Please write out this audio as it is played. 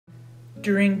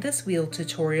During this wheel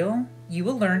tutorial, you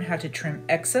will learn how to trim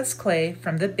excess clay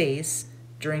from the base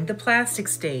during the plastic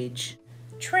stage.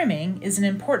 Trimming is an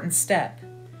important step.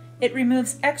 It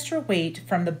removes extra weight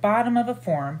from the bottom of a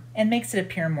form and makes it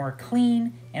appear more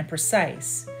clean and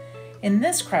precise. In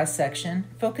this cross section,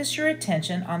 focus your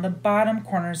attention on the bottom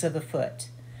corners of the foot.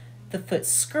 The foot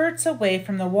skirts away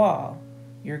from the wall.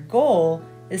 Your goal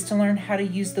is to learn how to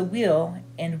use the wheel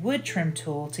and wood trim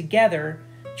tool together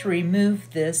to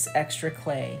remove this extra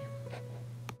clay.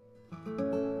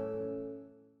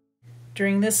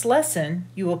 During this lesson,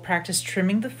 you will practice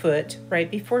trimming the foot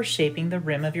right before shaping the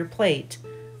rim of your plate.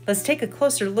 Let's take a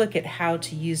closer look at how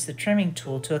to use the trimming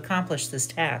tool to accomplish this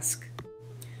task.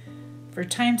 For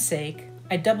time's sake,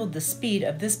 I doubled the speed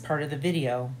of this part of the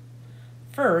video.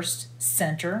 First,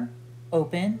 center,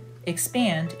 open,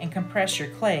 expand, and compress your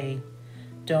clay.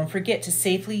 Don't forget to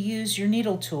safely use your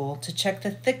needle tool to check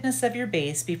the thickness of your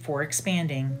base before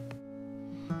expanding.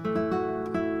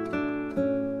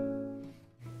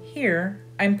 Here,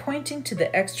 I'm pointing to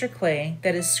the extra clay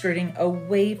that is skirting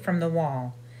away from the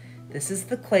wall. This is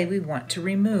the clay we want to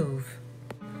remove.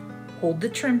 Hold the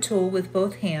trim tool with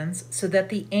both hands so that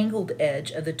the angled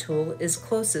edge of the tool is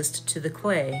closest to the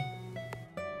clay.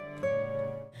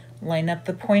 Line up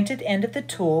the pointed end of the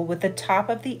tool with the top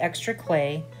of the extra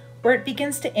clay where it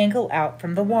begins to angle out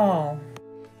from the wall.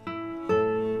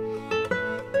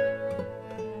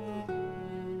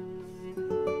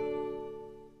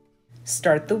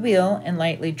 Start the wheel and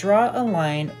lightly draw a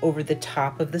line over the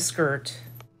top of the skirt.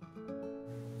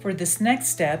 For this next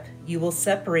step, you will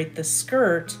separate the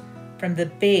skirt from the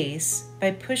base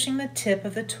by pushing the tip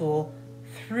of the tool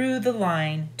through the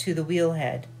line to the wheel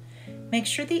head. Make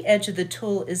sure the edge of the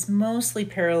tool is mostly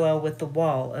parallel with the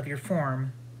wall of your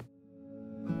form.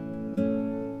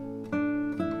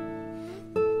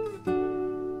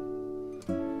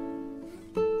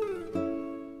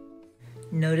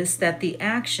 Notice that the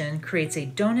action creates a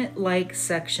donut-like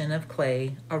section of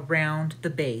clay around the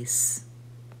base.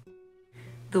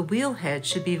 The wheel head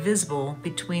should be visible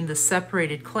between the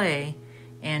separated clay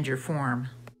and your form.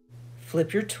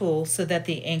 Flip your tool so that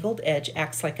the angled edge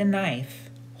acts like a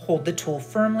knife. Hold the tool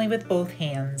firmly with both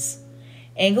hands.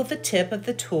 Angle the tip of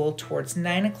the tool towards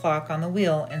 9 o'clock on the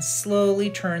wheel and slowly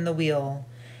turn the wheel.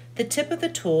 The tip of the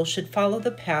tool should follow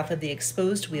the path of the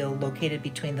exposed wheel located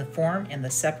between the form and the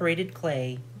separated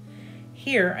clay.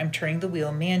 Here, I'm turning the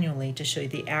wheel manually to show you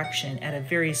the action at a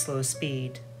very slow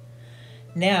speed.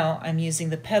 Now, I'm using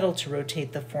the pedal to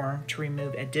rotate the form to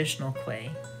remove additional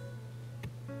clay.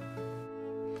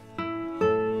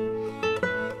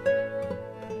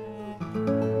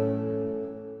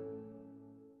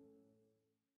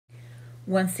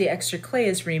 Once the extra clay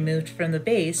is removed from the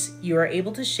base, you are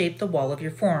able to shape the wall of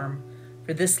your form.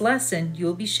 For this lesson, you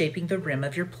will be shaping the rim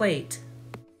of your plate.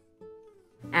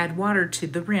 Add water to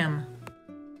the rim.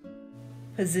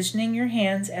 Positioning your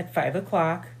hands at 5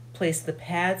 o'clock, place the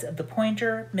pads of the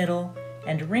pointer, middle,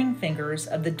 and ring fingers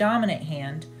of the dominant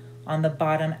hand on the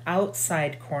bottom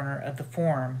outside corner of the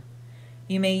form.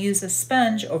 You may use a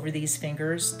sponge over these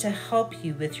fingers to help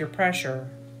you with your pressure.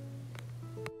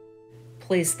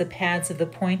 Place the pads of the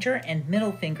pointer and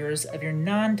middle fingers of your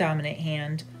non-dominant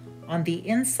hand on the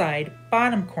inside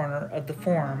bottom corner of the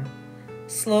form.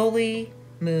 Slowly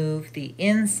move the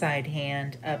inside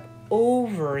hand up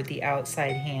over the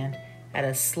outside hand at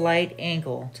a slight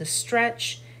angle to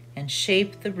stretch and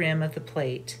shape the rim of the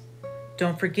plate.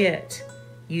 Don't forget,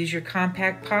 use your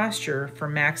compact posture for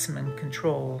maximum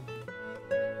control.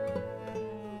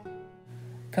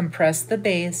 Compress the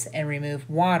base and remove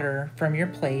water from your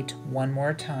plate one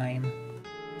more time.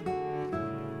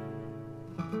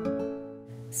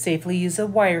 Safely use a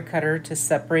wire cutter to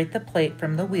separate the plate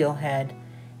from the wheel head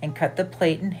and cut the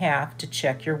plate in half to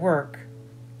check your work.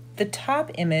 The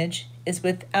top image is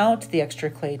without the extra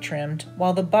clay trimmed,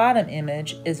 while the bottom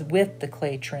image is with the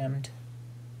clay trimmed.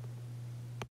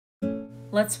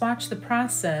 Let's watch the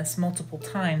process multiple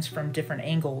times from different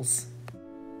angles.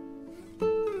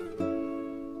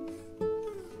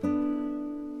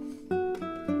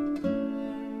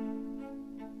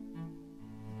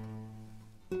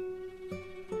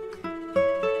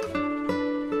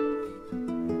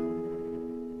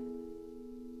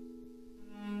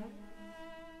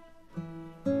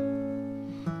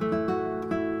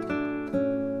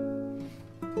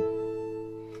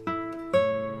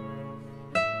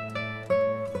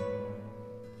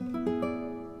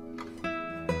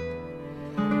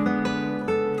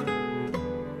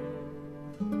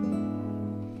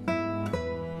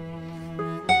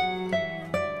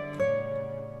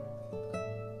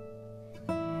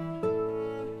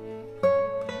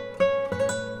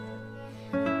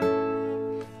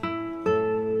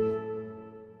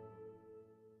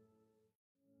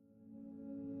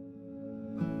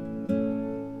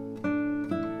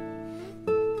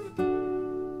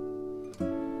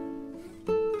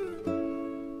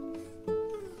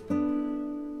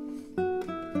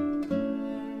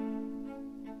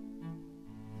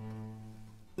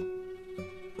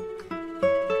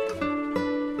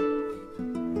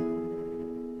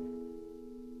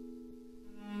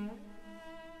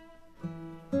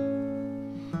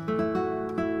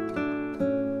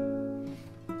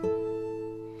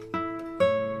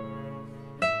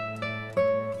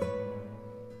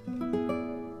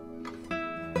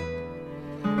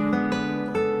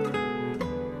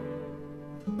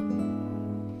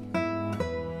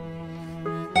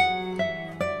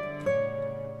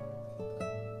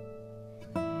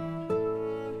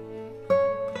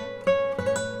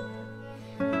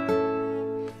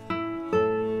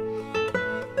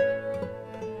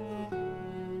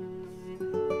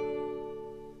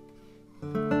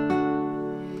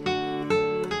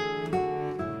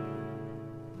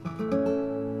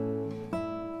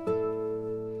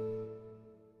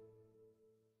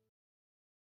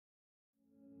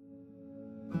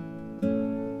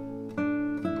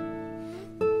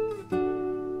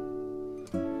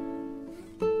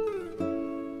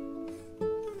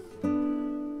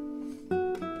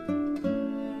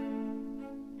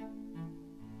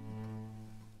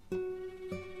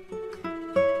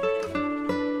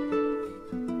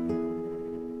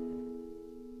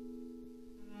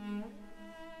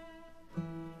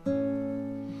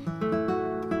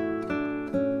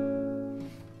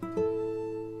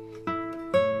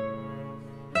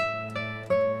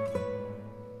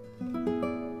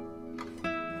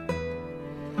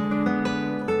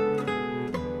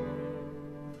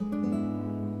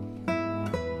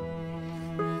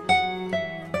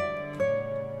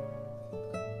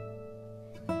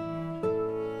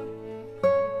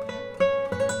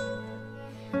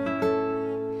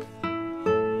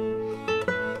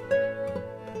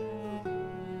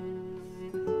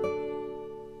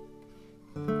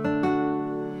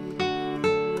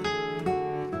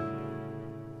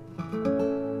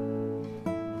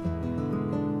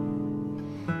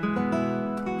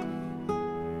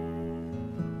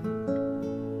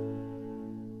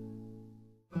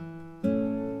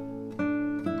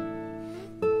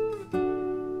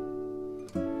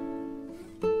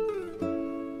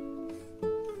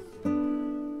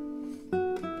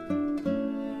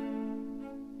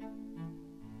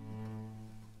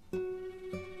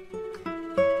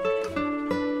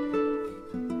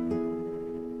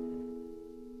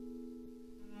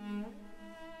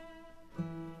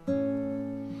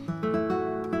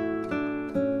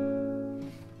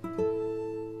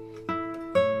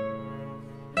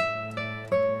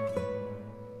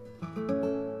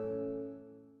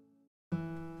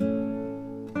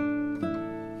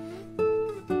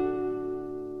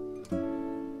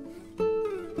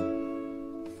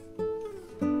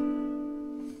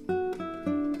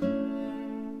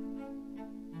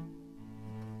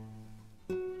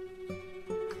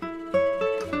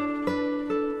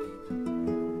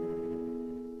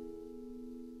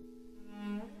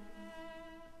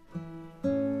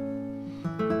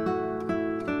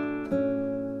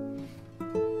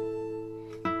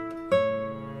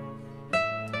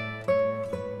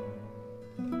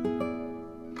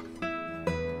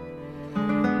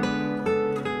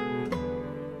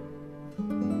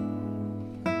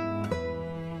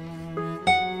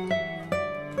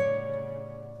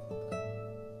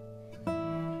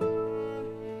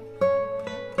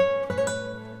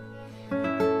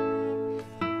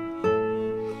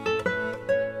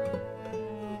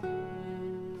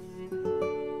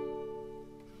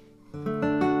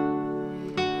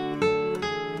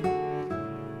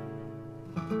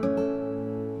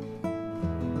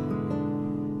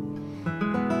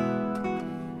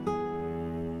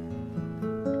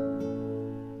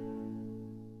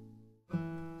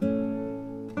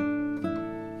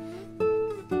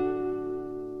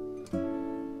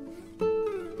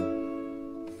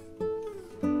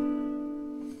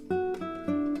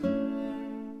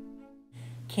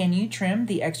 Can you trim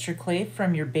the extra clay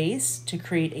from your base to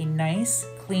create a nice,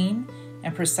 clean,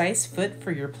 and precise foot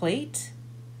for your plate?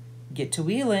 Get to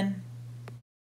wheeling!